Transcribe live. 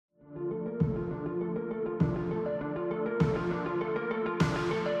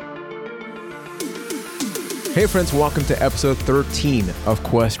Hey friends, welcome to episode 13 of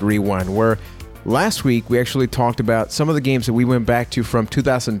Quest Rewind, where last week we actually talked about some of the games that we went back to from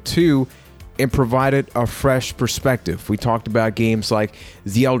 2002 and provided a fresh perspective. We talked about games like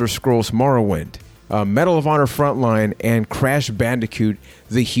The Elder Scrolls Morrowind, Medal of Honor Frontline, and Crash Bandicoot: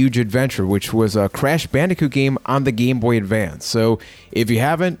 The Huge Adventure, which was a Crash Bandicoot game on the Game Boy Advance. So if you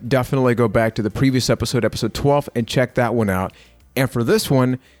haven't, definitely go back to the previous episode, episode 12, and check that one out. And for this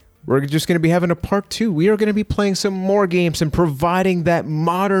one, we're just going to be having a part 2. We are going to be playing some more games and providing that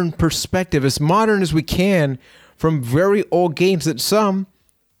modern perspective, as modern as we can, from very old games that some,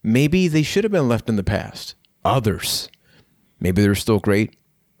 maybe they should have been left in the past. Others, maybe they're still great.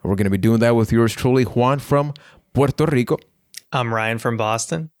 We're going to be doing that with yours truly, Juan from Puerto Rico. I'm Ryan from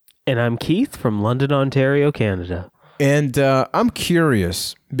Boston. And I'm Keith from London, Ontario, Canada. And I'm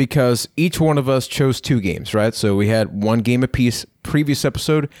curious because each one of us chose 2 games, right? So we had one game apiece previous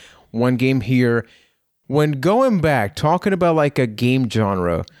episode, one game here. When going back, talking about like a game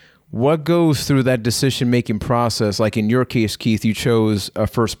genre, what goes through that decision-making process? Like in your case, Keith, you chose a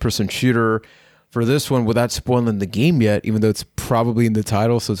first-person shooter. For this one, without spoiling the game yet, even though it's probably in the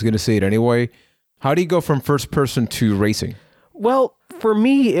title, so it's going to say it anyway, how do you go from first-person to racing? Well, for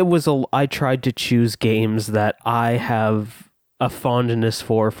me, it was I tried to choose games that I have a fondness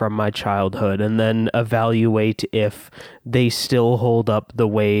for from my childhood and then evaluate if they still hold up the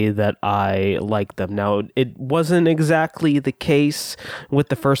way that I like them. Now, it wasn't exactly the case with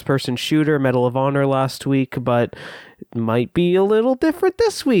the first-person shooter, Medal of Honor, last week, but it might be a little different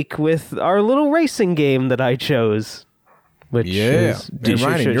this week with our little racing game that I chose. Which is,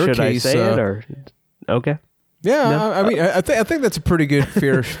 should I say it? Or okay. Yeah, No? I mean, I think that's a pretty good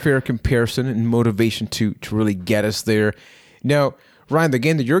fair comparison and motivation to really get us there. Now, Ryan, the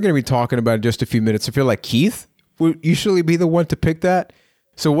game that you're going to be talking about in just a few minutes, I feel like Keith would usually be the one to pick that.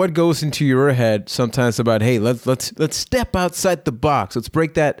 So what goes into your head sometimes about, hey, let's step outside the box. Let's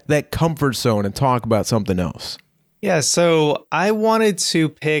break that comfort zone and talk about something else. Yeah, so I wanted to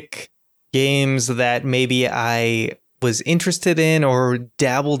pick games that maybe I was interested in or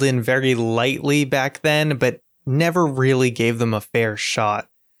dabbled in very lightly back then, but never really gave them a fair shot.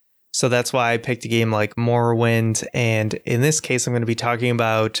 So that's why I picked a game like Morrowind, and in this case, I'm going to be talking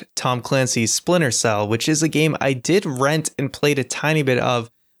about Tom Clancy's Splinter Cell, which is a game I did rent and played a tiny bit of,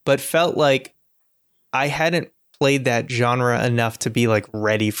 but felt like I hadn't played that genre enough to be like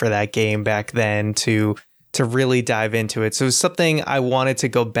ready for that game back then to really dive into it. So it was something I wanted to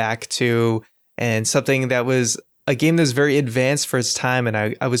go back to, and something that was a game that was very advanced for its time, and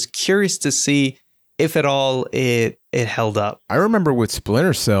I was curious to see if at all it held up. I remember with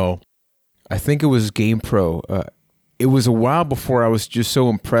Splinter Cell, I think it was GamePro. It was a while before I was just so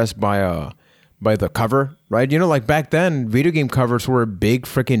impressed by the cover, right? You know, like back then, video game covers were a big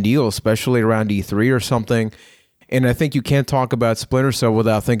freaking deal, especially around E3 or something. And I think you can't talk about Splinter Cell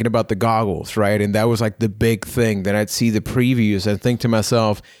without thinking about the goggles, right? And that was like the big thing. Then I'd see the previews and think to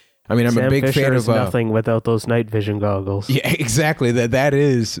myself, I mean, I'm Sam a big Fisher fan is of nothing without those night vision goggles. Yeah, exactly. That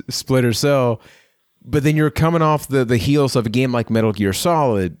is Splinter Cell. But then you're coming off the heels of a game like Metal Gear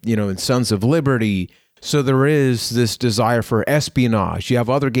Solid, you know, and Sons of Liberty. So there is this desire for espionage. You have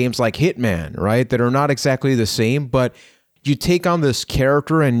other games like Hitman, right, that are not exactly the same, but you take on this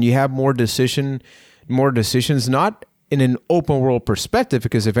character and you have more decisions, not in an open world perspective,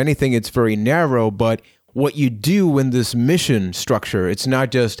 because if anything, it's very narrow, but what you do in this mission structure, it's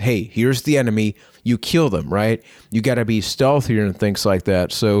not just, hey, here's the enemy, you kill them, right? You got to be stealthier and things like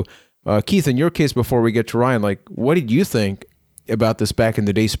that. So Keith, in your case, before we get to Ryan, like, what did you think about this back in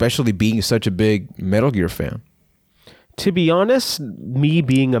the day, especially being such a big Metal Gear fan? To be honest, me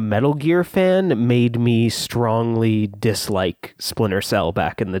being a Metal Gear fan made me strongly dislike Splinter Cell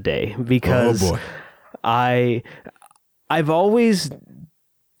back in the day, because I've always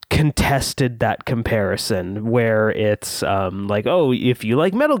contested that comparison where it's like, oh, if you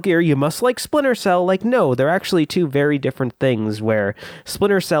like Metal Gear, you must like Splinter Cell. Like, no, they're actually two very different things, where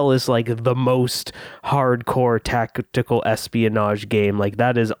Splinter Cell is like the most hardcore tactical espionage game. Like,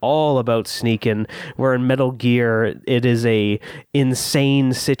 that is all about sneaking, where in Metal Gear, it is a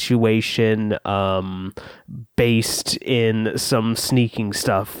insane situation based in some sneaking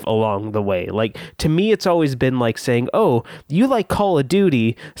stuff along the way. Like, to me, it's always been like saying, oh, you like Call of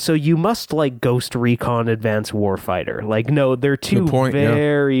Duty, so you must like Ghost Recon Advanced Warfighter. Like, no, they're two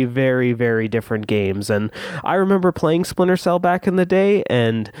very, very different games. And I remember playing Splinter Cell back in the day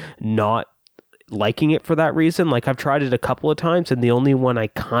and not liking it for that reason. Like, I've tried it a couple of times, and the only one I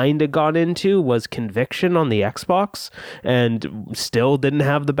kind of got into was Conviction on the Xbox, and still didn't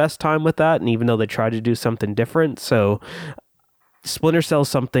have the best time with that, and even though they tried to do something different. So Splinter Cell's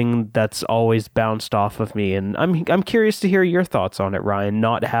something that's always bounced off of me, and I'm curious to hear your thoughts on it, Ryan,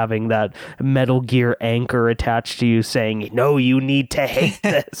 not having that Metal Gear anchor attached to you saying, no, you need to hate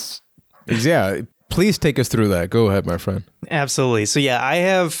this. Yeah, please take us through that. Go ahead, my friend. Absolutely. So yeah, I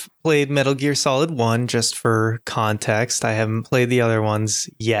have played Metal Gear Solid 1 just for context. I haven't played the other ones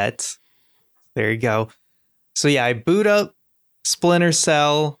yet. There you go. So yeah, I boot up Splinter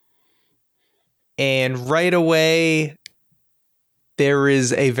Cell, and right away there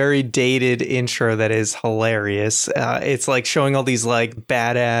is a very dated intro that is hilarious. It's like showing all these like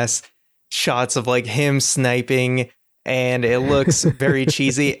badass shots of like him sniping, and it looks very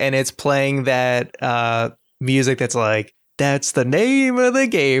cheesy, and it's playing that music that's like, that's the name of the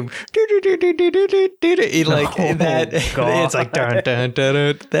game. It's like dun, dun, dun,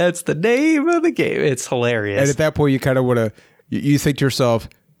 dun, that's the name of the game. It's hilarious. And at that point, you kind of want to, you think to yourself,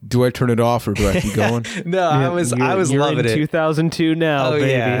 do I turn it off or do I keep going? No, I was loving it. 2002 now,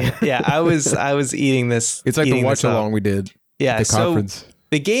 baby. Yeah, I was eating this. It's like the watch along we did. Yeah, at the conference. So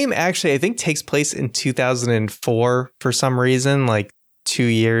the game actually, I think, takes place in 2004 for some reason, like 2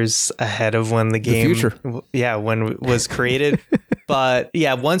 years ahead of when the game, when it was created. But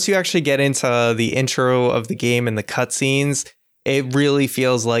yeah, once you actually get into the intro of the game and the cutscenes, it really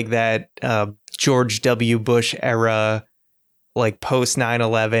feels like that George W. Bush era, like post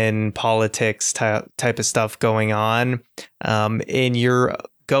 9/11 politics type of stuff going on. And you're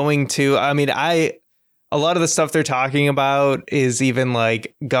going to, a lot of the stuff they're talking about is even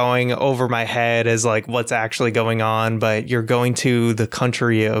like going over my head as like what's actually going on, but you're going to the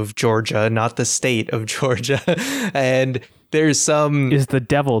country of Georgia, not the state of Georgia. And there's some... Is the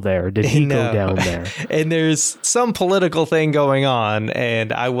devil there? Did he go down there? And there's some political thing going on,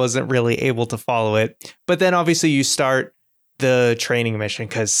 and I wasn't really able to follow it. But then obviously you start the training mission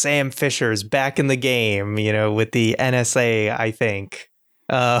because Sam Fisher's back in the game, with the NSA, I think.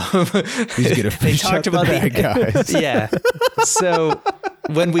 He's gonna fish out the bad guys. Yeah. So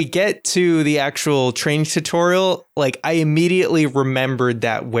when we get to the actual training tutorial, like I immediately remembered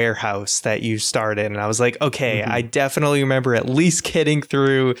that warehouse that you started, and I was like, okay, I definitely remember at least getting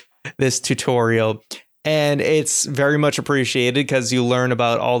through this tutorial, and it's very much appreciated because you learn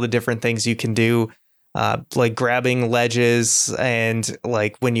about all the different things you can do. Like grabbing ledges, and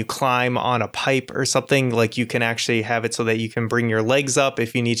like when you climb on a pipe or something, like you can actually have it so that you can bring your legs up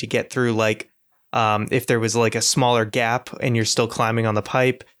if you need to get through, like if there was like a smaller gap and you're still climbing on the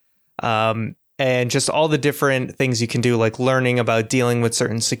pipe, and just all the different things you can do, like learning about dealing with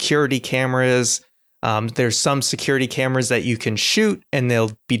certain security cameras. There's some security cameras that you can shoot and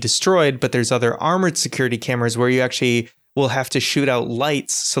they'll be destroyed, but there's other armored security cameras where you actually will have to shoot out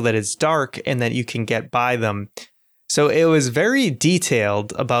lights so that it's dark and that you can get by them. So it was very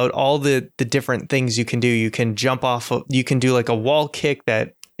detailed about all the different things you can do. You can jump off, you can do like a wall kick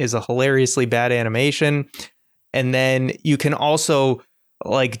that is a hilariously bad animation. And then you can also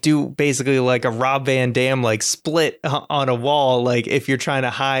like do basically like a Rob Van Dam like split on a wall, like if you're trying to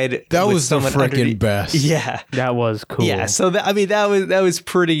hide. That was the freaking best. Yeah, that was cool. Yeah, so that was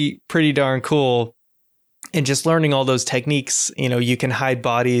pretty darn cool. And just learning all those techniques, you can hide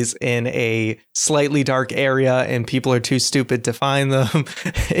bodies in a slightly dark area and people are too stupid to find them.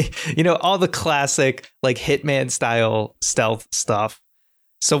 All the classic like Hitman style stealth stuff.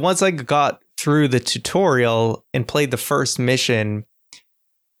 So once I got through the tutorial and played the first mission,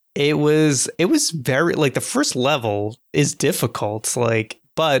 it was very like the first level is difficult,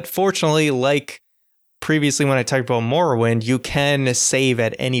 but fortunately, like previously when I talked about Morrowind, you can save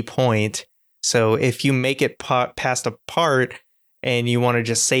at any point. So if you make it past a part and you want to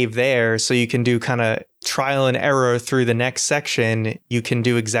just save there so you can do kind of trial and error through the next section, you can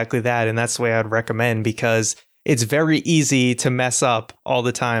do exactly that. And that's the way I'd recommend, because it's very easy to mess up all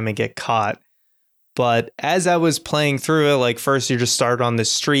the time and get caught. But as I was playing through it, like first you just start on the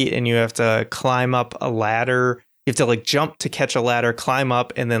street and you have to climb up a ladder. You have to like jump to catch a ladder, climb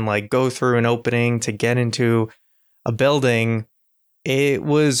up, and then like go through an opening to get into a building. It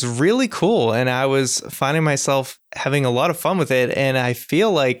was really cool, and I was finding myself having a lot of fun with it. And I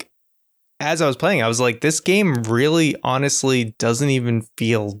feel like as I was playing, I was like, this game really honestly doesn't even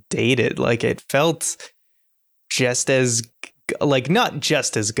feel dated. Like it felt just as like not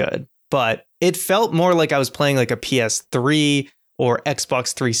just as good, but it felt more like I was playing like a PS3 or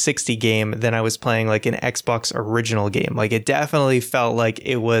Xbox 360 game than I was playing like an Xbox original game. Like it definitely felt like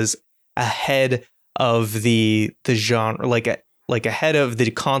it was ahead of the genre, like ahead of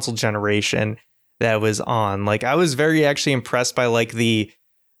the console generation that was on. Like I was very actually impressed by like the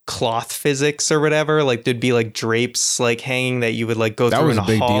cloth physics or whatever. Like there'd be like drapes like hanging that you would like go through in a hall.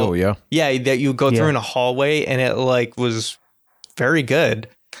 That was a big deal, yeah. Yeah, that you would go through in a hallway, and it like was very good.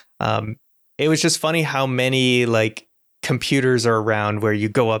 It was just funny how many like computers are around where you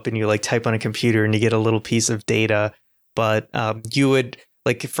go up and you like type on a computer and you get a little piece of data. But you would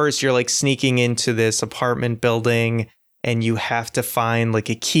like first you're like sneaking into this apartment building and you have to find like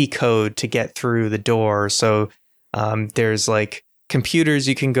a key code to get through the door. So there's like computers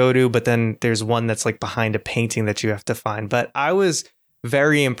you can go to, but then there's one that's like behind a painting that you have to find. But I was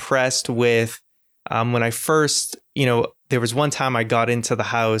very impressed with when I first, there was one time I got into the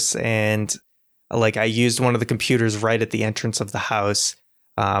house and like I used one of the computers right at the entrance of the house.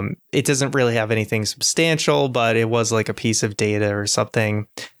 It doesn't really have anything substantial, but it was like a piece of data or something.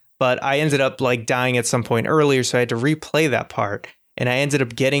 But I ended up like dying at some point earlier, so I had to replay that part. And I ended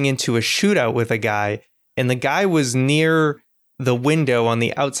up getting into a shootout with a guy, and the guy was near the window on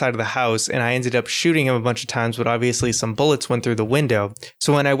the outside of the house, and I ended up shooting him a bunch of times, but obviously some bullets went through the window.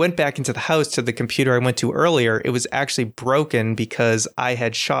 So when I went back into the house to the computer I went to earlier, it was actually broken because I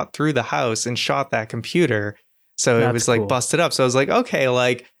had shot through the house and shot that computer. So it was like busted up. So I was like, okay,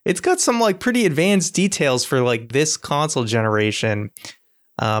 like it's got some like pretty advanced details for like this console generation.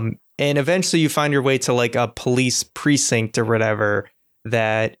 And eventually you find your way to like a police precinct or whatever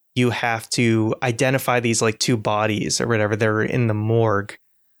that you have to identify these like two bodies or whatever. They're in the morgue.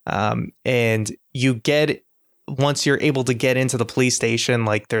 And you get, once you're able to get into the police station,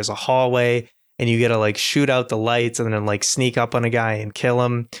 like there's a hallway and you get to like shoot out the lights and then like sneak up on a guy and kill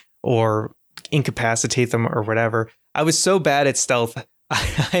him or incapacitate them or whatever. I was so bad at stealth.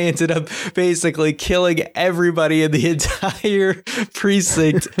 I ended up basically killing everybody in the entire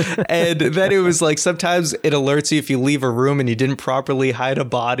precinct. And then it was like, sometimes it alerts you if you leave a room and you didn't properly hide a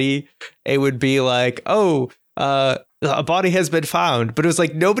body, it would be like, oh, a body has been found. But it was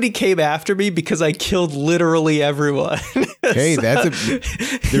like, nobody came after me because I killed literally everyone. Hey,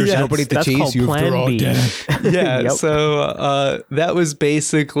 there's nobody to chase you if they're all dead. Yeah. Yep. So that was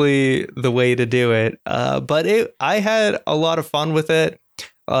basically the way to do it. But I had a lot of fun with it.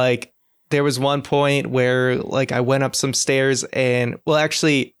 Like there was one point where like I went up some stairs and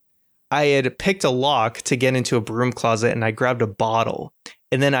actually I had picked a lock to get into a broom closet and I grabbed a bottle.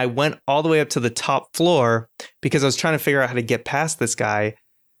 And then I went all the way up to the top floor because I was trying to figure out how to get past this guy.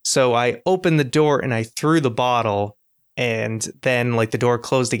 So I opened the door and I threw the bottle and then like the door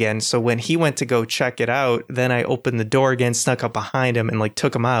closed again. So when he went to go check it out, then I opened the door again, snuck up behind him and like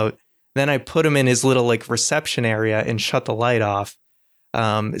took him out. Then I put him in his little like reception area and shut the light off.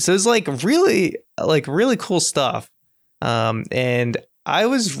 So it was like really cool stuff. And I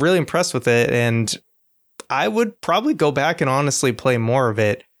was really impressed with it. And I would probably go back and honestly play more of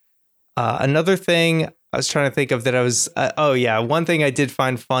it. Another thing I was trying to think of that I was, one thing I did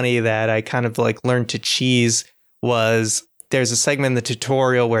find funny that I kind of like learned to cheese was there's a segment in the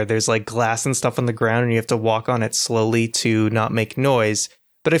tutorial where there's like glass and stuff on the ground and you have to walk on it slowly to not make noise.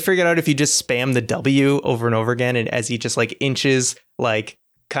 But I figured out if you just spam the W over and over again and as he just like inches, like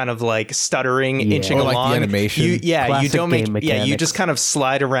kind of like stuttering, inching along. Like the animation. You don't make, you just kind of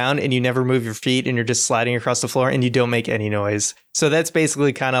slide around and you never move your feet and you're just sliding across the floor and you don't make any noise. So that's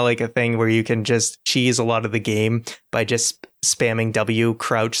basically kind of like a thing where you can just cheese a lot of the game by just spamming W,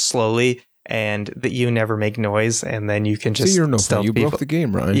 crouch slowly, and that you never make noise. And then you can just stealth you people. broke the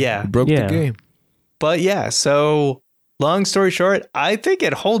game, Ryan. Yeah. You broke the game. But yeah, so long story short, I think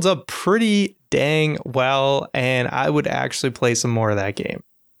it holds up pretty dang well, and I would actually play some more of that game.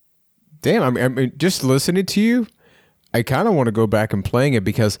 Damn, I mean, just listening to you, I kind of want to go back and playing it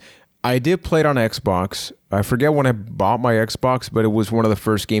because I did play it on Xbox. I forget when I bought my Xbox, but it was one of the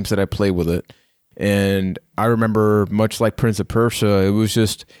first games that I played with it. And I remember, much like Prince of Persia, it was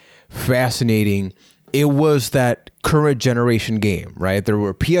just fascinating. It was that current generation game, right? There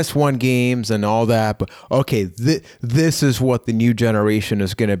were PS1 games and all that, but okay, this is what the new generation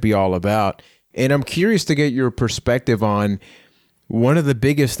is going to be all about. And I'm curious to get your perspective on one of the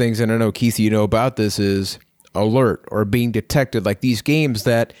biggest things, and I know, Keith, you know about this, is alert or being detected. Like these games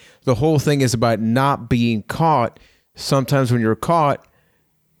that the whole thing is about not being caught. Sometimes when you're caught,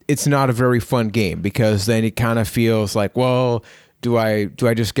 it's not a very fun game because then it kind of feels like, well, do I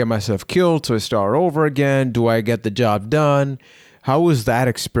just get myself killed so I start over again? Do I get the job done? How was that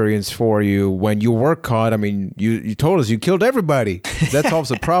experience for you when you were caught? I mean, you told us you killed everybody. That solves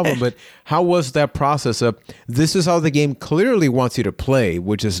the problem. But how was that process of, this is how the game clearly wants you to play,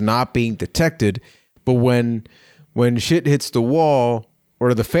 which is not being detected. But when shit hits the wall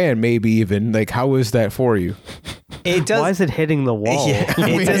or the fan, maybe even, like, how is that for you? It does. Why is it hitting the wall? Yeah,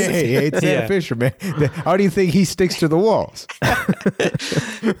 it's Sam Fisher, man. How do you think he sticks to the walls?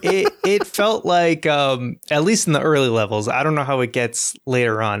 It felt like, at least in the early levels, I don't know how it gets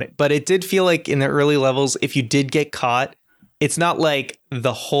later on, but it did feel like in the early levels, if you did get caught, it's not like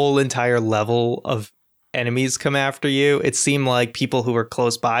the whole entire level of enemies come after you. It seemed like people who were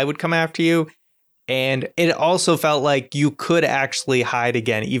close by would come after you. And it also felt like you could actually hide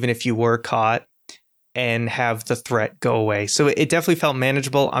again, even if you were caught, and have the threat go away. So it definitely felt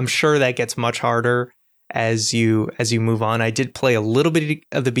manageable. I'm sure that gets much harder as you move on. I did play a little bit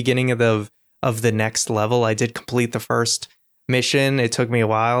of the beginning of the next level. I did complete the first mission. It took me a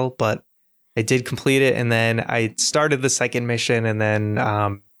while, but I did complete it. And then I started the second mission and then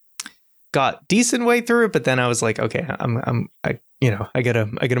got decent way through it. But then I was like, okay, I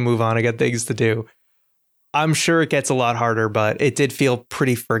gotta move on. I got things to do. I'm sure it gets a lot harder, but it did feel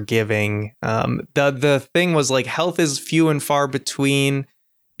pretty forgiving. The thing was like health is few and far between,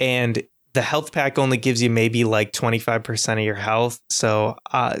 and the health pack only gives you maybe like 25% of your health. So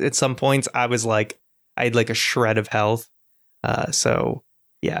at some points I was like, I had like a shred of health. So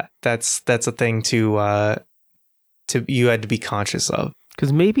yeah, that's a thing to you had to be conscious of.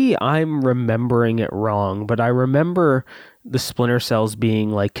 Because maybe I'm remembering it wrong, but I remember the Splinter Cells being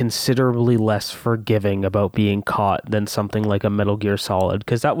like considerably less forgiving about being caught than something like a Metal Gear Solid,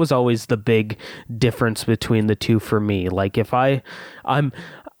 because that was always the big difference between the two for me. Like if I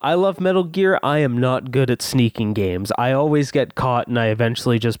love Metal Gear, I am not good at sneaking games. I always get caught and I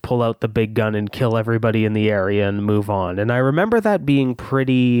eventually just pull out the big gun and kill everybody in the area and move on. And I remember that being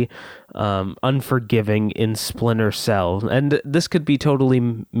pretty unforgiving in Splinter Cell. And this could be totally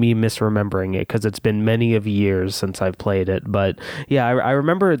me misremembering it because it's been many of years since I've played it. But yeah, I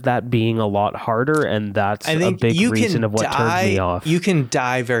remember that being a lot harder, and that's a big reason of what turned me off. You can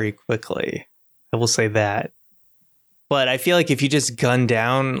die very quickly. I will say that. But I feel like if you just gun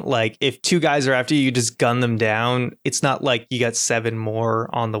down, like if two guys are after you, you just gun them down. It's not like you got 7 more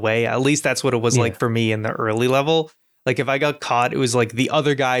on the way. At least that's what it was like for me in the early level. Like if I got caught, it was like the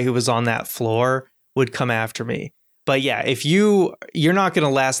other guy who was on that floor would come after me. But yeah, if you're not going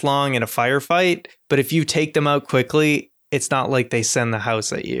to last long in a firefight, but if you take them out quickly, it's not like they send the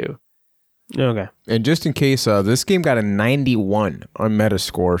house at you. Okay. And just in case, this game got a 91 on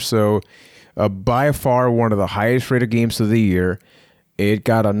Metascore. So by far one of the highest rated games of the year. It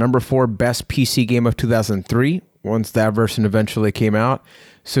got a number 4 best PC game of 2003 once that version eventually came out.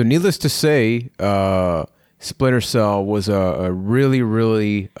 So needless to say, Splinter Cell was a really,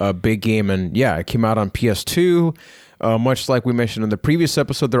 really big game. And yeah, it came out on PS2. Much like we mentioned in the previous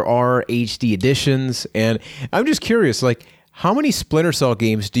episode, there are HD editions. And I'm just curious, like, how many Splinter Cell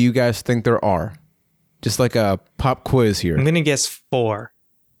games do you guys think there are? Just like a pop quiz here. I'm going to guess 4.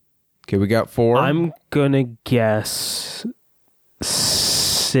 Okay, we got 4. I'm gonna guess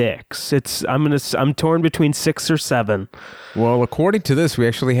 6. I'm torn between 6 or 7. Well, according to this, we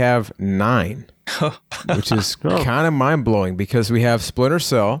actually have 9, which is kind of mind blowing because we have Splinter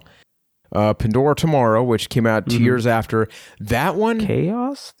Cell, Pandora Tomorrow, which came out 2 years after that one.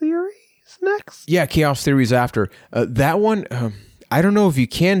 Chaos Theory is next. Yeah, Chaos Theory is after that one. I don't know if you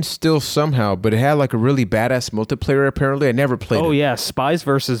can still somehow, but it had like a really badass multiplayer apparently. I never played it. Oh yeah, Spies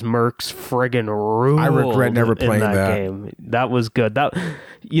vs. Mercs friggin' ruled. I regret never playing that game. That was good.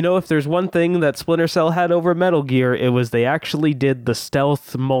 If there's one thing that Splinter Cell had over Metal Gear, it was they actually did the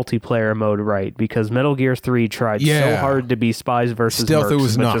stealth multiplayer mode right, because Metal Gear 3 tried so hard to be Spies vs. Stealth, Mercs, it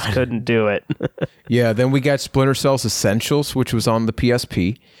was but not. just couldn't do it. Yeah, then we got Splinter Cell's Essentials, which was on the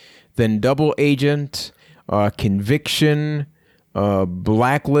PSP. Then Double Agent, Conviction,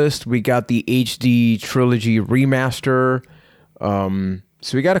 Blacklist. We got the HD Trilogy Remaster.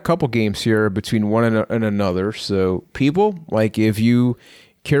 So we got a couple games here between one and another. So people, like, if you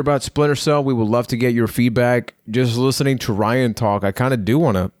care about Splinter Cell, we would love to get your feedback. Just listening to Ryan talk, I kind of do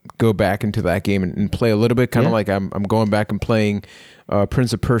want to go back into that game and play a little bit, kind of like I'm going back and playing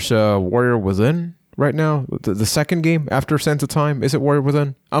Prince of Persia Warrior Within right now. The second game after Sands of Time. Is it Warrior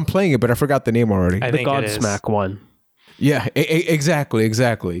Within? I'm playing it, but I forgot the name already. I the think Godsmack one. Yeah,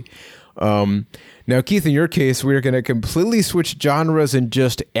 exactly. Now, Keith, in your case, we're going to completely switch genres and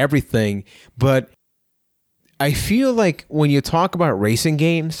just everything. But I feel like when you talk about racing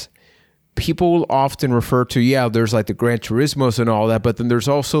games, people will often refer to, there's like the Gran Turismos and all that, but then there's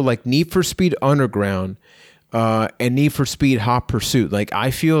also like Need for Speed Underground and Need for Speed Hot Pursuit. Like,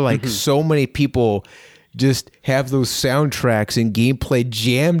 I feel like so many people just have those soundtracks and gameplay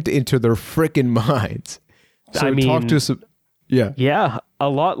jammed into their freaking minds. So talk to us. Yeah, a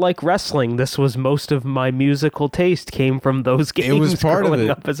lot like wrestling. This was most of my musical taste came from those games. It was part of it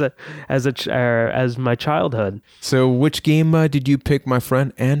up as my childhood. So, which game did you pick, my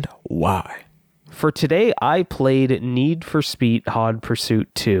friend, and why? For today, I played Need for Speed Hot Pursuit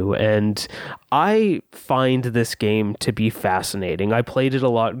 2, and I find this game to be fascinating. I played it a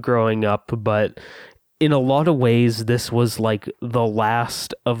lot growing up, but in a lot of ways, this was like the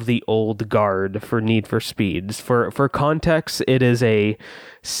last of the old guard for Need for Speed. For context, it is a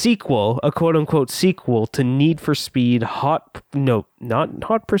sequel, a quote-unquote sequel to Need for Speed not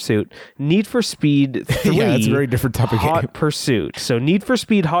Hot Pursuit, Need for Speed 3. Yeah, it's a very different type of Hot game. Pursuit. So Need for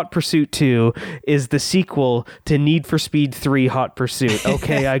Speed Hot Pursuit 2 is the sequel to Need for Speed 3 Hot Pursuit.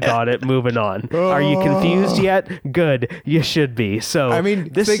 Okay, I got it. Moving on. Are you confused yet? Good. You should be. So I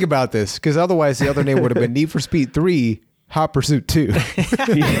mean, think about this, because otherwise the other name would have been Need for Speed 3 Hot Pursuit 2.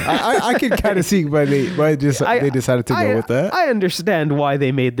 I can kind of see why they decided to go with that. I understand why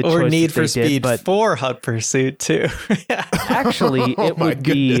they made the choice. Or Need for Speed but 4 Hot Pursuit too. actually, it would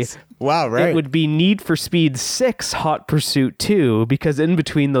be wow, right? It would be Need for Speed 6 Hot Pursuit 2, because in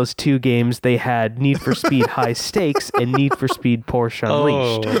between those two games they had Need for Speed High Stakes and Need for Speed Porsche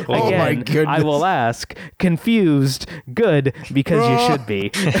Unleashed. Again, my goodness. I will ask, confused, good, because you should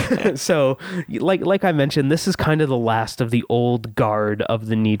be. So, like I mentioned, this is kind of the last of the old guard of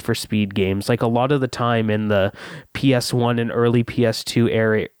the Need for Speed games. Like a lot of the time in the PS1 and early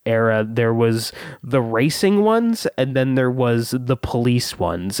PS2 era, there was the racing ones and then there was the police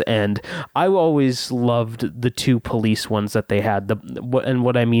ones, and I always loved the two police ones that they had. And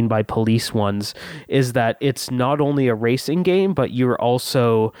what I mean by police ones is that it's not only a racing game, but you're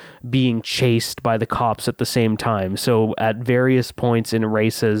also being chased by the cops at the same time. So at various points in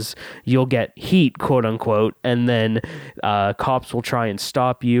races, you'll get heat, quote unquote, and then cops will try and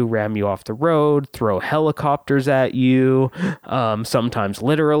stop you, ram you off the road, throw helicopters at you, sometimes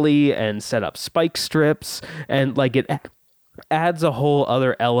literally, and set up spike strips, and like it adds a whole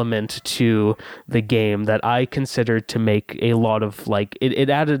other element to the game that I consider to make a lot of it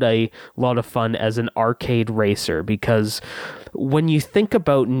added a lot of fun as an arcade racer, because when you think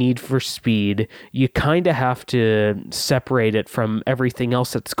about Need for Speed, you kind of have to separate it from everything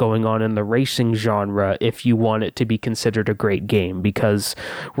else that's going on in the racing genre if you want it to be considered a great game, because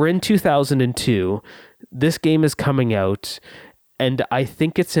we're in 2002, this game is coming out, and I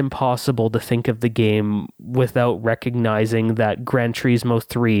think it's impossible to think of the game without recognizing that Gran Turismo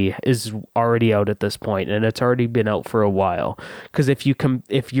 3 is already out at this point, and it's already been out for a while. Because if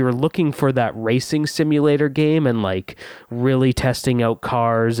you're looking for that racing simulator game and like really testing out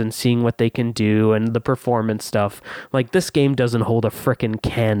cars and seeing what they can do and the performance stuff, like this game doesn't hold a frickin'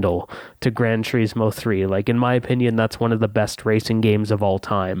 candle to Gran Turismo 3. Like in my opinion, that's one of the best racing games of all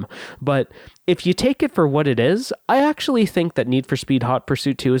time. But if you take it for what it is, I actually think that Need for Speed Hot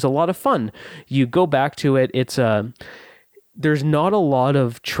Pursuit 2 is a lot of fun. You go back to it, there's not a lot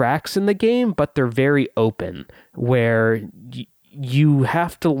of tracks in the game, but they're very open, where you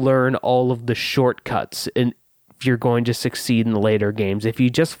have to learn all of the shortcuts and if you're going to succeed in the later games. If you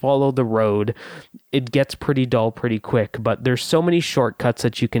just follow the road, it gets pretty dull pretty quick, but there's so many shortcuts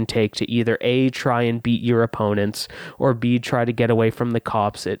that you can take to either A, try and beat your opponents, or B, try to get away from the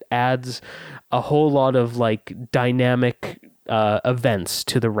cops. It adds a whole lot of like dynamic events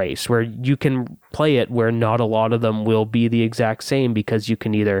to the race where you can play it where not a lot of them will be the exact same, because you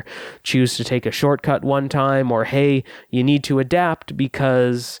can either choose to take a shortcut one time, or hey, you need to adapt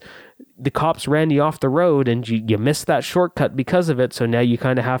because the cops ran you off the road and you missed that shortcut because of it. So now you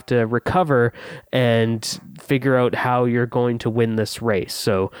kind of have to recover and figure out how you're going to win this race.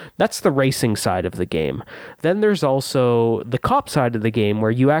 So that's the racing side of the game. Then there's also the cop side of the game, where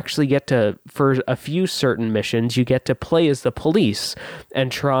you actually get to, for a few certain missions, you get to play as the police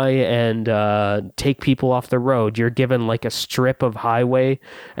and try and take people off the road. You're given like a strip of highway,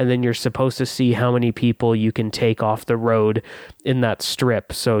 and then you're supposed to see how many people you can take off the road in that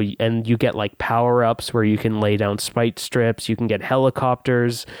strip. So, and you get like power-ups where you can lay down spike strips, you can get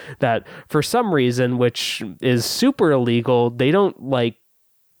helicopters that for some reason, which is super illegal, they don't like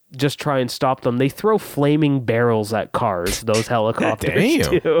just try and stop them. They throw flaming barrels at cars, those helicopters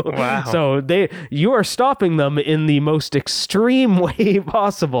too. Wow. So you are stopping them in the most extreme way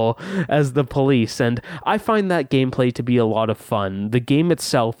possible as the police. And I find that gameplay to be a lot of fun. The game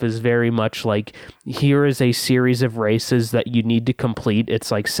itself is very much like, here is a series of races that you need to complete.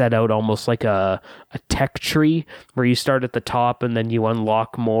 It's like set out almost like a tech tree, where you start at the top and then you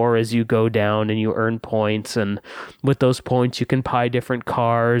unlock more as you go down and you earn points. And with those points, you can buy different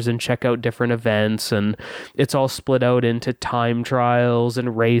cars and check out different events, and it's all split out into time trials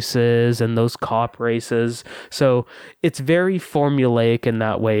and races and those cop races. So it's very formulaic in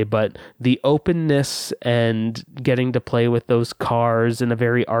that way, but the openness and getting to play with those cars in a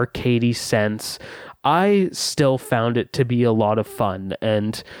very arcadey sense, I still found it to be a lot of fun.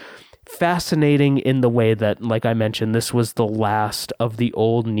 And fascinating in the way that, like I mentioned, this was the last of the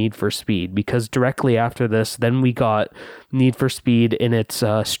old Need for Speed, because directly after this, then we got Need for Speed in its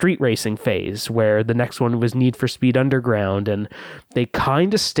street racing phase, where the next one was Need for Speed Underground, and they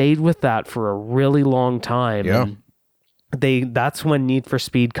kind of stayed with that for a really long time. Yeah. And that's when Need for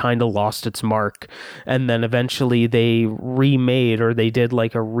Speed kind of lost its mark, and then eventually they remade, or they did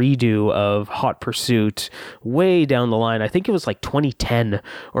like a redo of Hot Pursuit way down the line. I think it was like 2010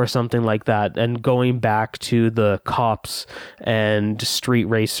 or something like that, and going back to the cops and street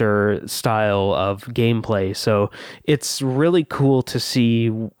racer style of gameplay. So it's really cool to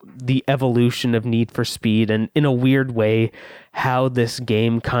see the evolution of Need for Speed, and in a weird way, how this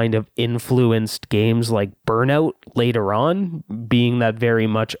game kind of influenced games like Burnout later on, being that very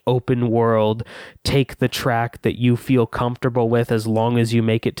much open world, take the track that you feel comfortable with as long as you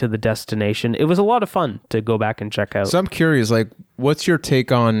make it to the destination. It was a lot of fun to go back and check out. So I'm curious, like, what's your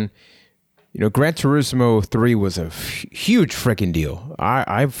take on, Gran Turismo 3 was a huge freaking deal.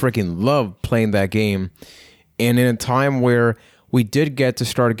 I freaking love playing that game. And in a time where we did get to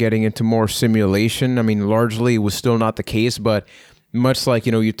start getting into more simulation. I mean, largely it was still not the case, but much like,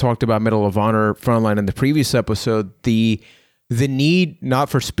 you talked about Medal of Honor Frontline in the previous episode, the need not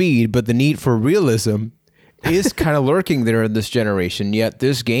for speed, but the need for realism is kind of lurking there in this generation. Yet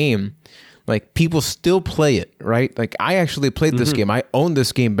this game, like, people still play it, right? Like, I actually played this game. I owned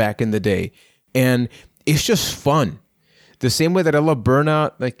this game back in the day, and it's just fun. The same way that I love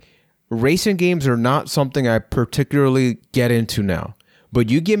Burnout, like, racing games are not something I particularly get into now. But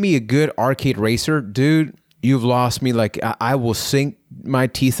you give me a good arcade racer, dude, you've lost me. Like, I will sink my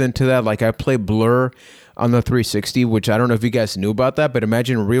teeth into that. Like, I play Blur on the 360, which I don't know if you guys knew about that, but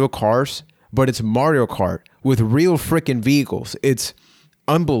imagine real cars, but it's Mario Kart with real freaking vehicles. It's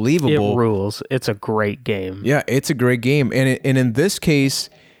unbelievable. It rules. It's a great game. Yeah, it's a great game. And in this case,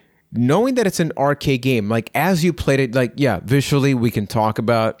 knowing that it's an arcade game, like, as you played it, like, yeah, visually we can talk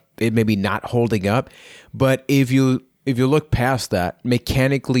about it maybe not holding up, but if you look past that,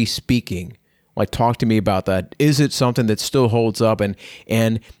 mechanically speaking, like, talk to me about that. Is it something that still holds up?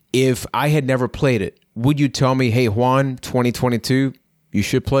 And if I had never played it, would you tell me, hey, Juan, 2022, you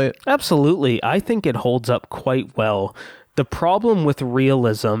should play it? Absolutely. I think it holds up quite well. The problem with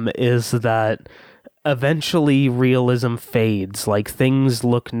realism is that eventually realism fades. Like, things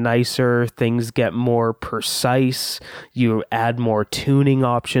look nicer, things get more precise, you add more tuning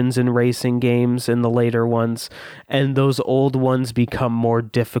options in racing games in the later ones, and those old ones become more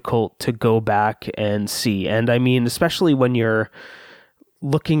difficult to go back and see. And I mean, especially when you're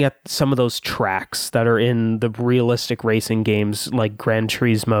looking at some of those tracks that are in the realistic racing games like Gran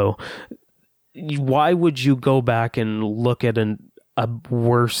Turismo, why would you go back and look at a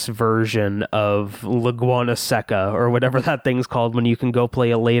worse version of Laguna Seca or whatever that thing's called when you can go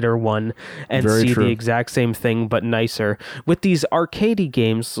play a later one and Very see true. the exact same thing but nicer? With these arcadey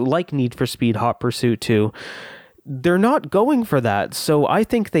games like Need for Speed Hot Pursuit 2, they're not going for that. So I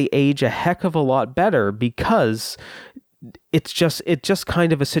think they age a heck of a lot better, because it's just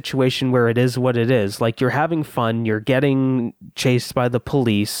kind of a situation where it is what it is. Like, you're having fun, you're getting chased by the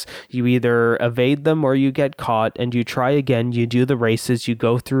police, you either evade them or you get caught, and you try again, you do the races, you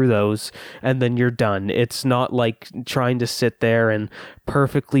go through those, and then you're done. It's not like trying to sit there and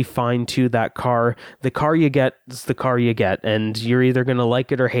perfectly fine-tune that car. The car you get is the car you get, and you're either going to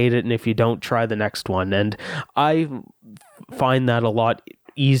like it or hate it, and if you don't, try the next one. And I find that a lot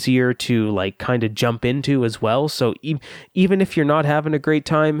easier to, like, kind of jump into as well. So even if you're not having a great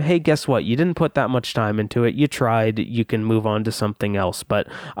time, hey, guess what? You didn't put that much time into it. You tried. You can move on to something else. But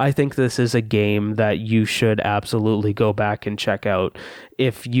I think this is a game that you should absolutely go back and check out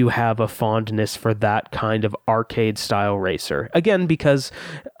if you have a fondness for that kind of arcade style racer. Again, because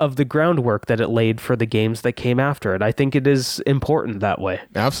of the groundwork that it laid for the games that came after it. I think it is important that way.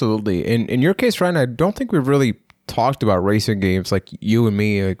 Absolutely. In your case, Ryan, I don't think we've really talked about racing games, like you and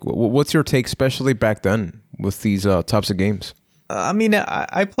me. Like, what's your take, especially back then, with these types of games? I mean,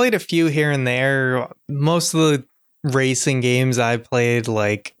 I played a few here and there. Most of the racing games I played,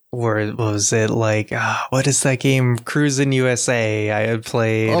 like, what is that game? Cruising USA. I had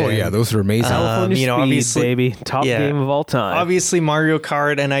played. Oh, yeah, those are amazing. California Speed, obviously, baby. Top game of all time. Obviously, Mario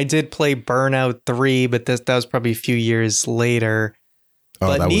Kart, and I did play Burnout 3, but that was probably a few years later.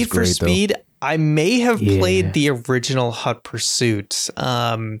 But Need for Speed, I may have played the original Hot Pursuit.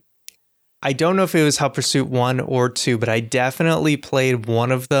 I don't know if it was Hot Pursuit 1 or 2, but I definitely played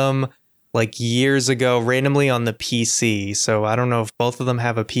one of them like years ago, randomly on the PC. So I don't know if both of them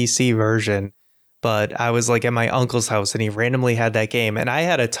have a PC version, but I was like at my uncle's house and he randomly had that game and I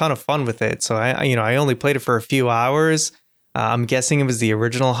had a ton of fun with it. So I only played it for a few hours, I'm guessing it was the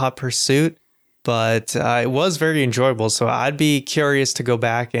original Hot Pursuit, but it was very enjoyable. So I'd be curious to go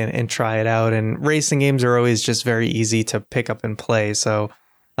back and try it out. And racing games are always just very easy to pick up and play. So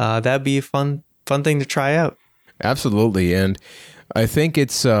that'd be a fun thing to try out. Absolutely. And I think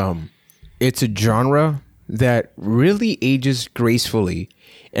it's a genre that really ages gracefully.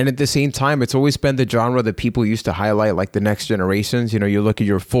 And at the same time, it's always been the genre that people used to highlight, like the next generations. You know, you look at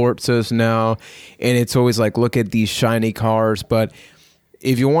your Forzas now, and it's always like, look at these shiny cars. But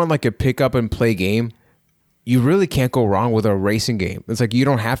if you want like a pick up and play game, you really can't go wrong with a racing game. It's like you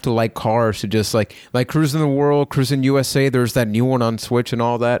don't have to like cars to just like Cruising the World, Cruising USA. There's that new one on Switch and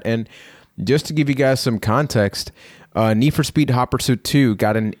all that. And just to give you guys some context, Need for Speed Hot Pursuit 2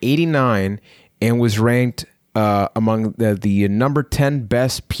 got an 89 and was ranked among the number 10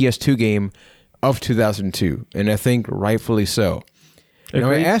 best PS2 game of 2002, and I think rightfully so. Now,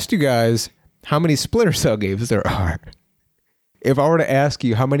 I asked you guys how many Splinter Cell games there are. If I were to ask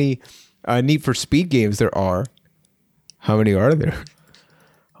you how many Need for Speed games there are, how many are there?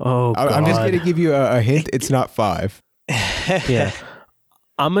 Oh, God. I'm just going to give you a hint. It's not 5. Yeah.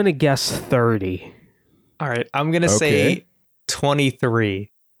 I'm going to guess 30. All right. I'm going to say 23.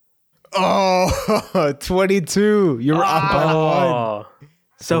 Oh, 22. You're off by one.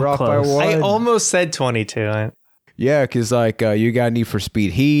 So You're close. I almost said 22. Yeah, because like you got Need for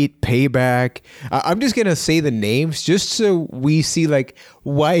Speed Heat, Payback. I'm just going to say the names just so we see like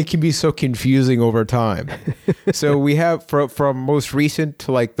why it can be so confusing over time. So we have from most recent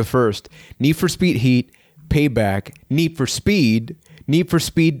to like the first, Need for Speed Heat, Payback, Need for Speed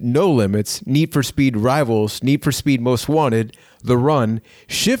No Limits, Need for Speed Rivals, Need for Speed Most Wanted, The Run,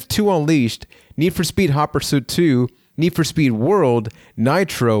 Shift 2 Unleashed, Need for Speed Hot Pursuit 2, Need for Speed World,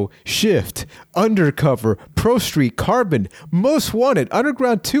 Nitro, Shift, Undercover, Pro Street, Carbon, Most Wanted,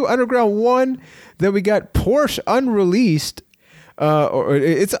 Underground 2, Underground 1. Then we got Porsche Unreleased, or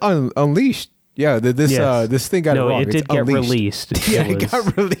it's Unleashed. Yeah, this thing got it wrong. It did get released. Yeah, it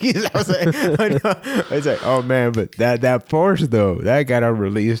got released. I was like, oh man, but that Porsche though, that got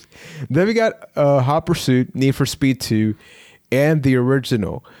unreleased. Then we got Hot Pursuit, Need for Speed 2, and the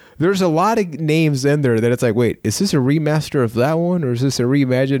original. There's a lot of names in there that it's like, wait, is this a remaster of that one, or is this a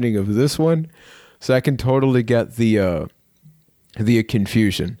reimagining of this one? So I can totally get the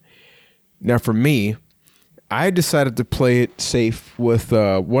confusion. Now for me, I decided to play it safe with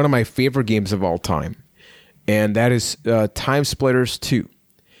one of my favorite games of all time, and that is Time Splitters 2.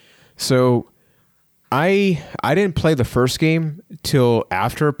 So I didn't play the first game till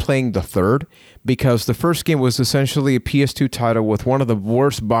after playing the third, because the first game was essentially a PS2 title with one of the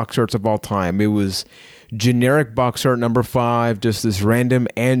worst box arts of all time. It was generic box art number 5, just this random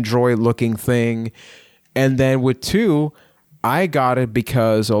Android-looking thing. And then with 2, I got it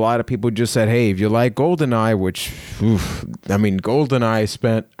because a lot of people just said, hey, if you like GoldenEye, which, GoldenEye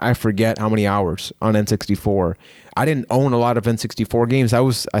spent, I forget how many hours on N64. I didn't own a lot of N64 games.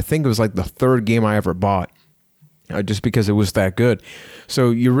 I think it was like the third game I ever bought, just because it was that good. So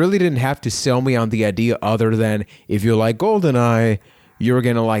you really didn't have to sell me on the idea other than, if you like GoldenEye, you're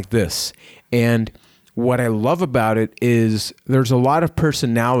going to like this. And what I love about it is there's a lot of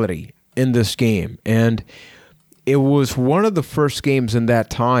personality in this game. And it was one of the first games in that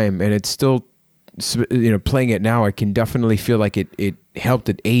time, and it's still, playing it now, I can definitely feel like it helped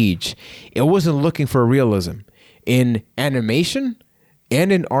it age. It wasn't looking for realism in animation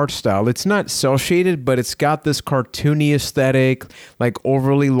and in art style. It's not cel shaded, but it's got this cartoony aesthetic, like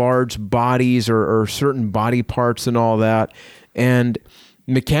overly large bodies or certain body parts and all that. And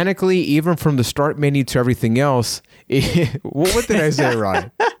mechanically, even from the start menu to everything else, what did I say,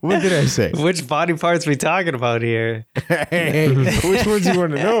 Ryan? What did I say? Which body parts are we talking about here? Hey, which ones do you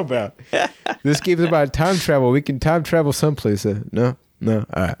want to know about? This game's about time travel. We can time travel someplace. No? All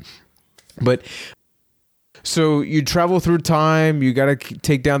right. But so you travel through time. You got to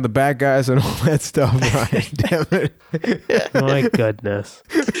take down the bad guys and all that stuff, Ryan. Damn it. My goodness.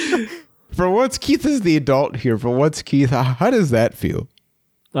 For once, Keith is the adult here. For once, Keith, how does that feel?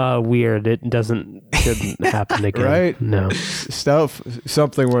 Weird. It shouldn't happen again. Right? No.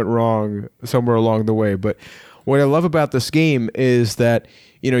 Something went wrong somewhere along the way. But what I love about this game is that,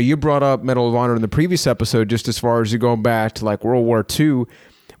 you brought up Medal of Honor in the previous episode, just as far as you going back to like World War II.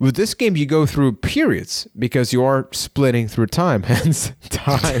 With this game, you go through periods because you are splitting through time, hence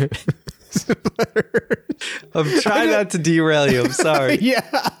time. I'm trying not to derail you. I'm sorry. Yeah.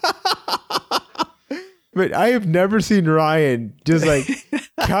 But I have never seen Ryan just like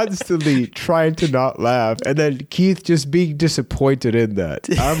constantly trying to not laugh, and then Keith just being disappointed in that.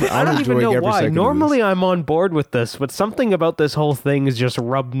 I don't even know why. Normally I'm on board with this, but something about this whole thing has just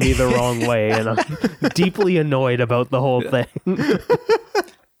rubbed me the wrong way, and I'm deeply annoyed about the whole thing.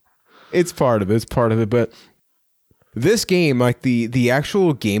 It's part of it, but this game, like the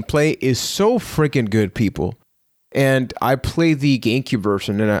actual gameplay is so freaking good, people. And I played the GameCube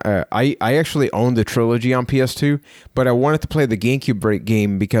version, and I actually own the trilogy on PS2, but I wanted to play the GameCube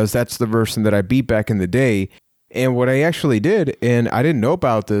game because that's the version that I beat back in the day. And what I actually did, and I didn't know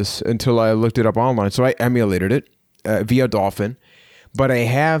about this until I looked it up online, so I emulated it via Dolphin, but I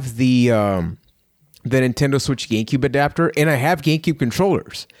have the Nintendo Switch GameCube adapter, and I have GameCube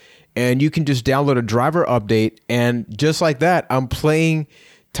controllers. And you can just download a driver update, and just like that, I'm playing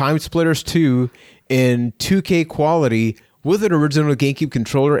Time Splitters 2 in 2K quality with an original GameCube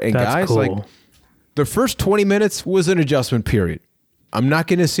controller. And that's guys, cool. like the first 20 minutes was an adjustment period. I'm not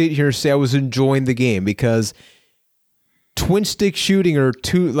going to sit here and say I was enjoying the game because twin stick shooting or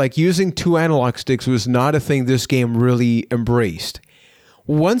using two analog sticks was not a thing this game really embraced.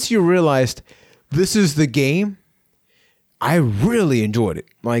 Once you realized this is the game, I really enjoyed it.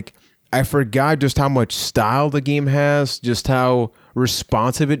 Like, I forgot just how much style the game has, just how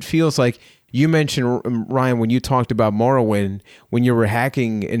responsive it feels. Like you mentioned, Ryan, when you talked about Morrowind, when you were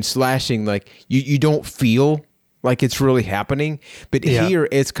hacking and slashing, like you don't feel like it's really happening. But here,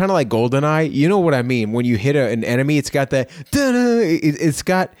 it's kind of like GoldenEye. You know what I mean? When you hit an enemy, it's got that, it's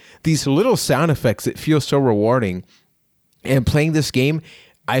got these little sound effects that feel so rewarding. And playing this game,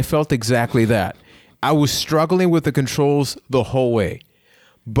 I felt exactly that. I was struggling with the controls the whole way.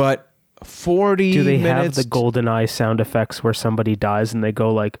 But 40 minutes... Do they have the GoldenEye sound effects where somebody dies and they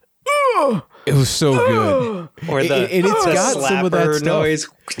go like... Ugh! It was so good. Or the got some of that noise.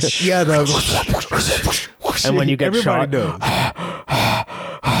 Yeah, and when you get shot...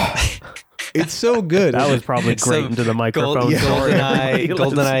 It's so good. That was probably great into the microphone. GoldenEye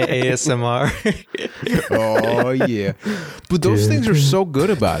ASMR. Oh, yeah. But those things are so good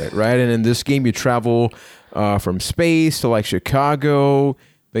about it, right? And in this game, you travel from space to like Chicago.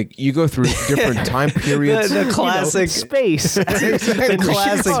 Like you go through different time periods. The classic space. The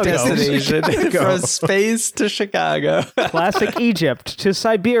classic destination from space to Chicago. Classic Egypt to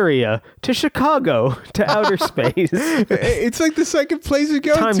Siberia to Chicago to outer space. It's like the second place you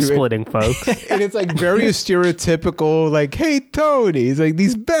go Time to. splitting, folks. And it's like very stereotypical, like, hey, Tony, it's like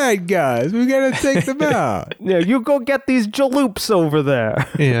these bad guys. We got to take them out. Yeah, you go get these jaloops over there.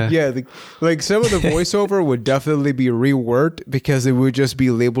 Yeah. Yeah, like some of the voiceover would definitely be reworked because it would just be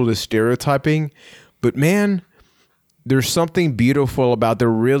labeled as stereotyping. But man, there's something beautiful about the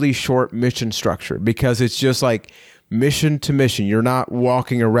really short mission structure because it's just like mission to mission. You're not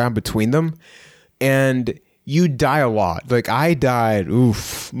walking around between them. And you die a lot. Like I died,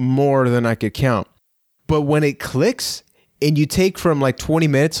 more than I could count. But when it clicks and you take from like 20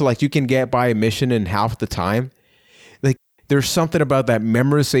 minutes, so like you can get by a mission in half the time. Like there's something about that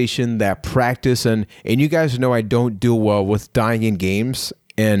memorization, that practice, and you guys know I don't do well with dying in games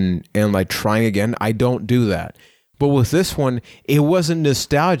and like trying again. I don't do that. But with this one, it wasn't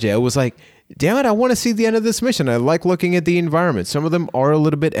nostalgia. It was like, damn it, I want to see the end of this mission. I like looking at the environment. Some of them are a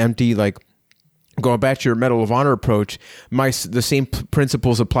little bit empty, like going back to your Medal of Honor approach, the same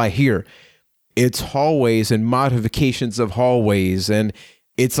principles apply here. It's hallways and modifications of hallways, and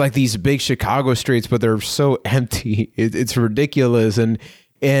it's like these big Chicago streets, but they're so empty. It's ridiculous, and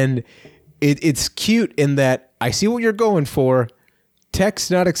it's cute in that I see what you're going for.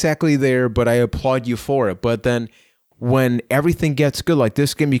 Tech's not exactly there, but I applaud you for it. But then when everything gets good, like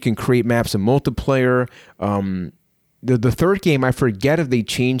this game, you can create maps in multiplayer. The third game, I forget if they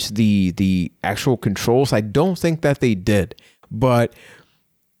changed the actual controls. I don't think that they did. But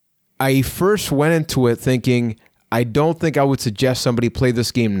I first went into it thinking, I don't think I would suggest somebody play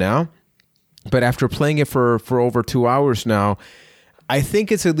this game now. But after playing it for over 2 hours now, I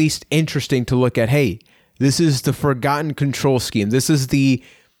think it's at least interesting to look at, hey, this is the forgotten control scheme. This is the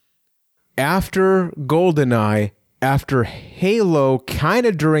after GoldenEye, after Halo, kind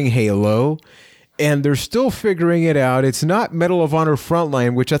of during Halo, and they're still figuring it out. It's not Medal of Honor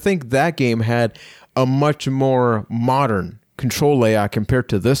Frontline, which I think that game had a much more modern control layout compared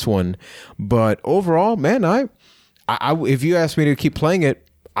to this one. But overall, man, I if you asked me to keep playing it,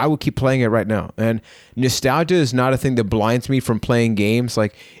 I would keep playing it right now. And nostalgia is not a thing that blinds me from playing games.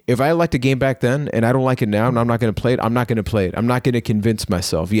 Like if I liked a game back then and I don't like it now and I'm not going to play it, I'm not going to play it. I'm not going to convince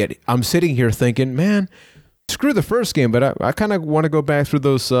myself. Yet I'm sitting here thinking, man, screw the first game, but I kind of want to go back through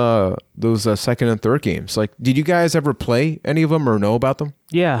those second and third games. Like, did you guys ever play any of them or know about them?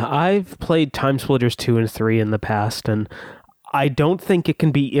 Yeah, I've played Time Splitters 2 and 3 in the past, and I don't think it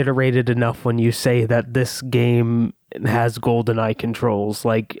can be iterated enough when you say that this game has GoldenEye controls.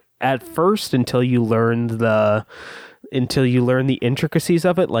 Like at first, until you learn the intricacies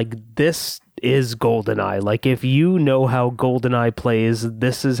of it, like this is GoldenEye. Like if you know how GoldenEye plays,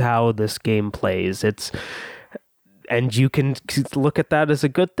 this is how this game plays. And you can look at that as a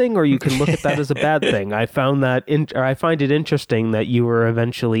good thing, or you can look at that as a bad thing. I find it interesting that you were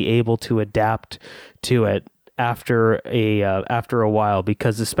eventually able to adapt to it after a while,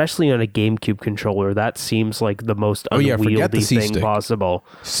 because especially on a GameCube controller, that seems like the most unwieldy thing possible.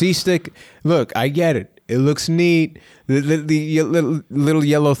 C-Stick, look, I get it. It looks neat. The little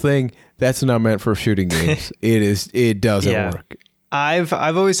yellow thing, that's not meant for shooting games. It doesn't work. I've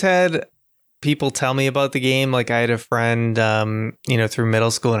always had people tell me about the game. Like I had a friend, through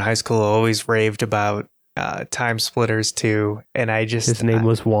middle school and high school, always raved about Time Splitters 2, and his name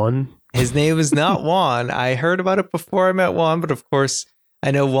was Juan. His name is not Juan. I heard about it before I met Juan, but of course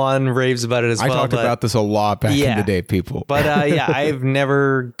I know Juan raves about it as well. I talked about this a lot back in the day, people. But I've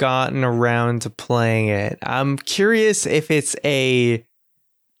never gotten around to playing it. I'm curious if it's a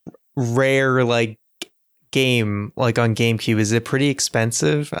rare game like on GameCube. Is it pretty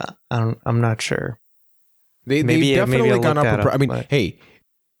expensive? I'm not sure. They've definitely gone up. I mean, hey,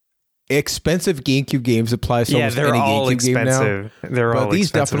 expensive GameCube games applies to almost any GameCube game now. But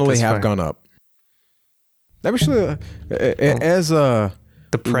these definitely have gone up. Actually, as the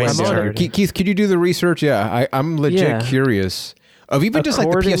price chart. Keith, could you do the research? Yeah, I'm legit curious of even just like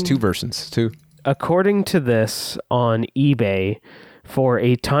the PS2 versions too. According to this on eBay, for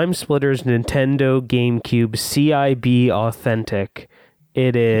a Time Splitters Nintendo GameCube CIB Authentic,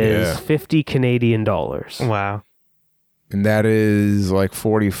 it is $50 Canadian. Wow. And that is like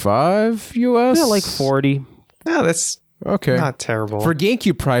 45 US? Yeah, like 40. No, that's okay. Not terrible. For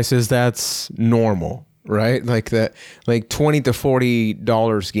GameCube prices, that's normal, right? Like that, like $20 to $40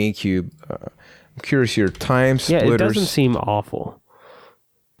 GameCube. I'm curious here. Time Splitters. Yeah, it doesn't seem awful.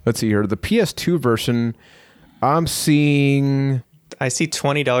 Let's see here. The PS2 version, I see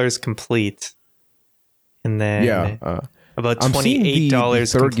 $20 complete. And then about $28 the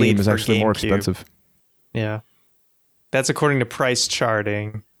third complete game is for actually GameCube. more expensive. Yeah. That's according to price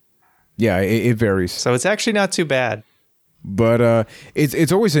charting. Yeah, it varies. So it's actually not too bad. But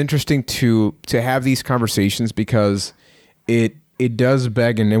it's always interesting to have these conversations, because it does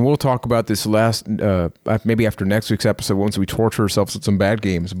beg, and we'll talk about this maybe after next week's episode once we torture ourselves with some bad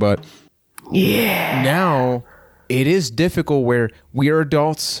games. But now it is difficult where we are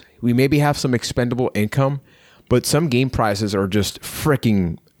adults. We maybe have some expendable income, but some game prices are just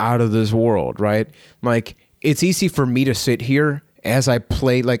freaking out of this world, right? Like, it's easy for me to sit here as I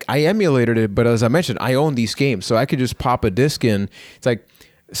play. Like, I emulated it, but as I mentioned, I own these games, so I could just pop a disc in. It's like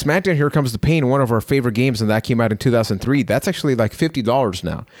SmackDown Here Comes the Pain, one of our favorite games, and that came out in 2003. That's actually like $50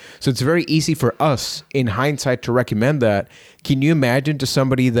 now. So it's very easy for us in hindsight to recommend that. Can you imagine to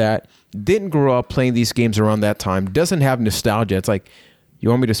somebody that didn't grow up playing these games around that time, doesn't have nostalgia? It's like, you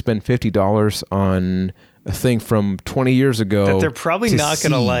want me to spend $50 on a thing from 20 years ago that they're probably not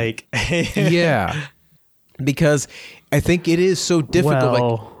going to like. Yeah. Because I think it is so difficult.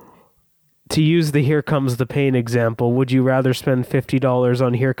 Well, to use the Here Comes the Pain example, would you rather spend $50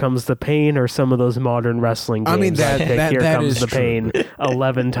 on Here Comes the Pain or some of those modern wrestling games? I mean, that Here Comes the true. Pain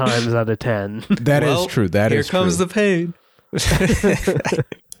 11 times out of 10. That is true. Here comes the pain.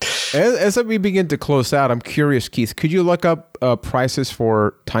 As we begin to close out, I'm curious, Keith, could you look up prices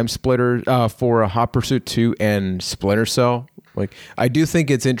for Time Splitter, for Hot Pursuit 2 and Splinter Cell? Like, I do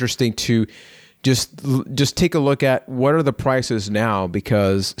think it's interesting to just take a look at what are the prices now,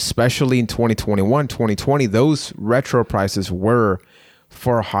 because especially in 2021, 2020, those retro prices were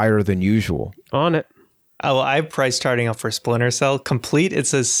far higher than usual. On it. Oh, I price charting up for Splinter Cell. Complete, it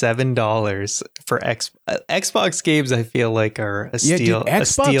says $7 for Xbox games. I feel like are a steal. Dude,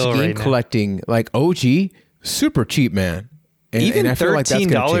 Xbox game collecting, like OG, super cheap, man. Even I feel like that's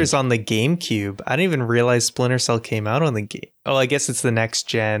 $13 on the GameCube. I didn't even realize Splinter Cell came out on the game. Oh, I guess it's the next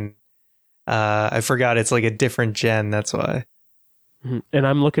gen. I forgot it's like a different gen. That's why. And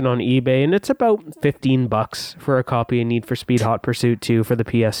I'm looking on eBay, and it's about $15 for a copy of Need for Speed Hot Pursuit 2 for the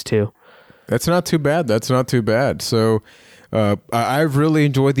PS2. That's not too bad. So I've really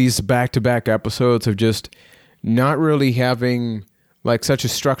enjoyed these back-to-back episodes of just not really having like such a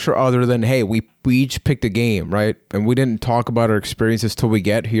structure other than, hey, we each picked a game, right? And we didn't talk about our experiences till we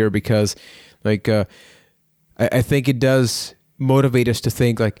get here, because like I think it does motivate us to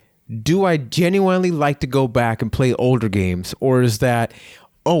think like, do I genuinely like to go back and play older games? Or is that,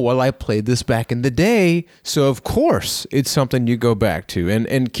 oh, well, I played this back in the day, so of course it's something you go back to.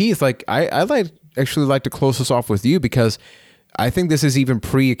 And Keith, like I actually like to close this off with you, because I think this is even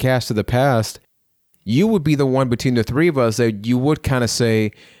pre A Cast of the Past. You would be the one between the three of us that you would kind of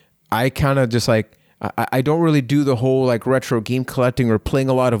say, I kind of just like, I don't really do the whole like retro game collecting or playing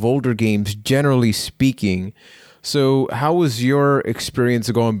a lot of older games, generally speaking. So how was your experience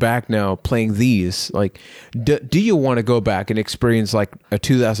going back now playing these? Like, do you want to go back and experience like a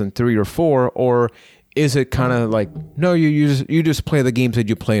 2003 or 4, or is it kind of like, no, you just play the games that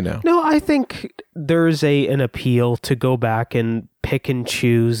you play now? No, I think there's an appeal to go back and pick and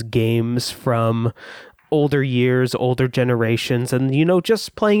choose games from older years, older generations, and,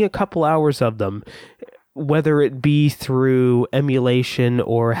 just playing a couple hours of them, whether it be through emulation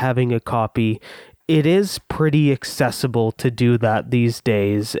or having a copy. It is pretty accessible to do that these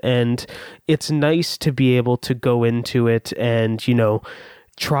days, and it's nice to be able to go into it and,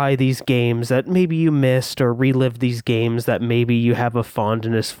 try these games that maybe you missed, or relive these games that maybe you have a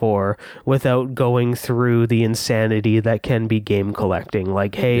fondness for, without going through the insanity that can be game collecting.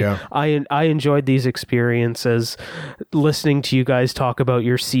 Like, hey, yeah. I enjoyed these experiences. Listening to you guys talk about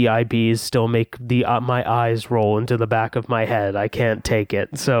your CIBs still make my eyes roll into the back of my head. I can't take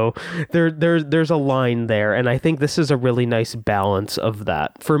it. So there's a line there, and I think this is a really nice balance of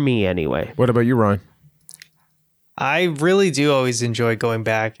that, for me anyway. What about you, Ryan? I really do always enjoy going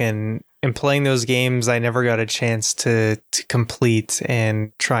back and playing those games I never got a chance to complete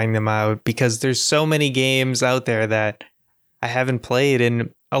and trying them out, because there's so many games out there that I haven't played,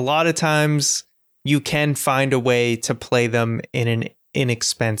 and a lot of times you can find a way to play them in an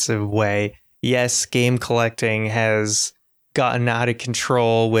inexpensive way. Yes, game collecting has gotten out of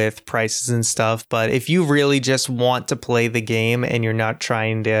control with prices and stuff, but if you really just want to play the game and you're not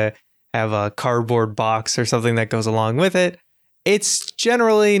trying to have a cardboard box or something that goes along with it, it's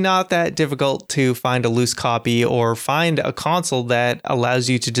generally not that difficult to find a loose copy or find a console that allows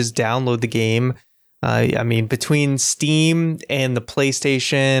you to just download the game. I mean, between Steam and the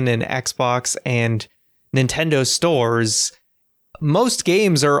PlayStation and Xbox and Nintendo stores, most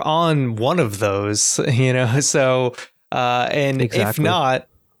games are on one of those, so, and exactly. If not,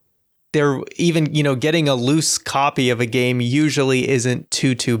 they're even, getting a loose copy of a game usually isn't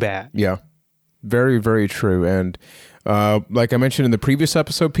too bad. Yeah, very, very true. And like I mentioned in the previous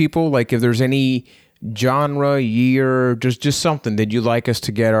episode, people, like if there's any genre, year, just something that you'd like us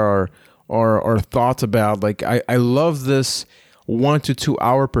to get our thoughts about, like I love this 1 to 2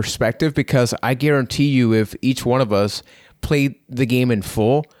 hour perspective, because I guarantee you if each one of us played the game in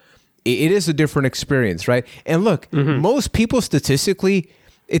full, it is a different experience, right? And look, most people statistically,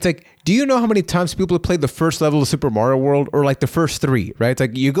 it's like, do you know how many times people have played the first level of Super Mario World, or like the first 3, right? It's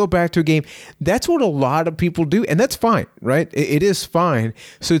like you go back to a game. That's what a lot of people do, and that's fine, right? It is fine.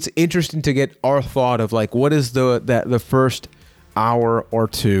 So it's interesting to get our thought of like, what is the first hour or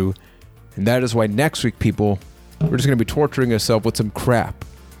two, and that is why next week, people, we're just going to be torturing ourselves with some crap.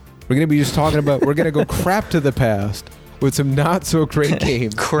 We're going to be just talking about, we're going to go crap to the past with some not so great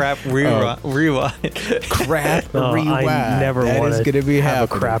games. Crap rewind. Crap rewind. I never want to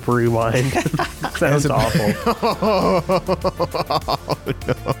have a crap rewind. Sounds awful. Oh,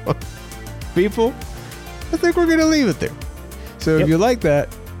 no. People, I think we're going to leave it there. So if you like that,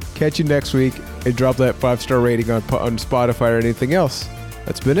 catch you next week and drop that 5-star rating on Spotify or anything else.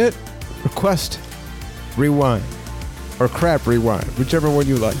 That's been it. Request rewind or crap rewind, whichever one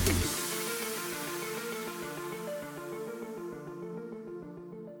you like.